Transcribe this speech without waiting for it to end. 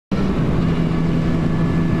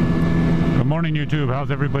morning, YouTube.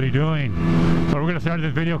 How's everybody doing? So we're going to start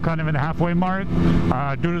this video kind of in the halfway mark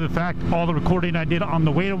due to the fact all the recording I did on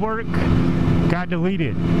the way to work got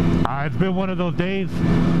deleted. It's been one of those days,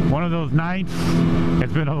 one of those nights.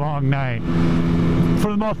 It's been a long night.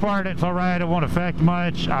 For the most part, it's all right. It won't affect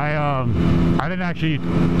much. I didn't actually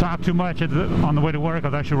talk too much on the way to work. I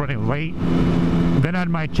was actually running late. Then I had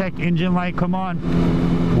my check engine light come on,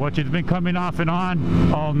 which has been coming off and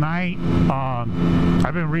on all night.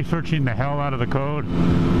 I've been researching the hell out of the code.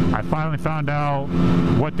 I finally found out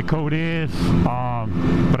what the code is,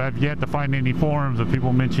 but I've yet to find any forums of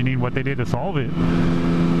people mentioning what they did to solve it.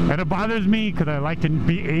 And it bothers me because I like to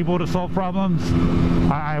be able to solve problems.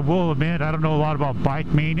 I will admit I don't know a lot about bike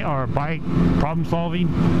problem solving.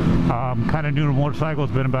 Kind of new to motorcycles.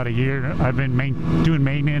 It's been about a year. I've been doing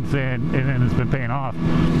maintenance and it's been paying off.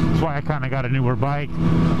 That's why I kind of got a newer bike.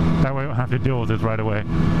 That way I don't have to deal with this right away.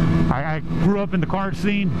 I grew up in the car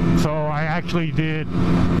scene, so I actually did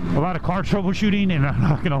a lot of car troubleshooting, and I'm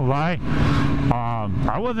not gonna lie,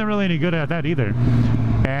 I wasn't really any good at that either.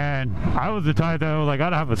 And I was the type that was like,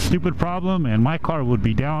 I'd have a stupid problem and my car would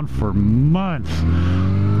be down for months,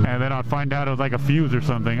 and then I'd find out it was like a fuse or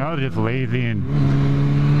something. I was just lazy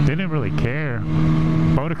and didn't really care.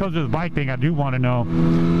 But when it comes to this bike thing, I do want to know.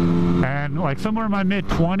 And like somewhere in my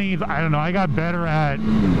mid-20s, I don't know, I got better at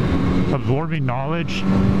absorbing knowledge.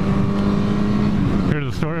 Here's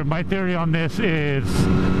the story. My theory on this is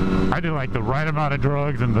I did like the right amount of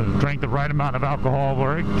drugs and drank the right amount of alcohol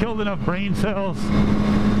where it killed enough brain cells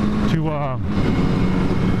to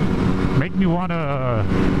make me want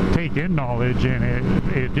to take in knowledge, and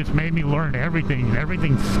it just made me learn everything, and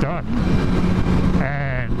everything stuck.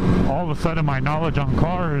 And all of a sudden my knowledge on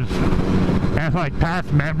cars and like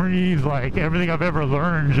past memories, like everything I've ever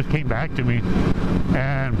learned just came back to me.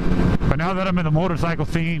 But now that I'm in the motorcycle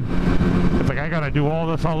scene, it's like I gotta do all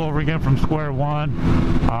this all over again from square one.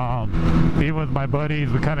 Even with my buddies,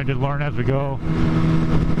 we kind of just learn as we go.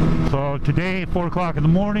 So today, 4 o'clock in the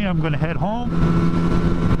morning, I'm gonna head home,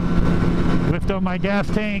 lift up my gas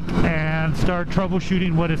tank, and start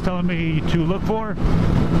troubleshooting what it's telling me to look for,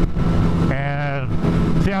 and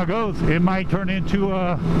see how it goes. It might turn into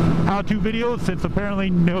a how-to video, since apparently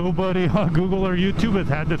nobody on Google or YouTube has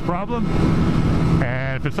had this problem.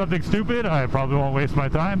 And if it's something stupid, I probably won't waste my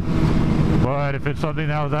time. But if it's something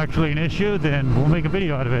that was actually an issue, then we'll make a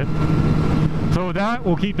video out of it. So with that,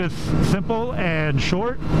 we'll keep this simple and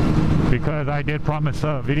short, because I did promise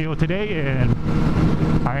a video today and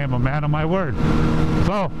I am a man of my word.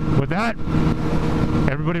 So with that,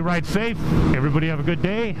 everybody ride safe, everybody have a good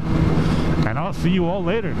day, and I'll see you all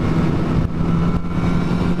later.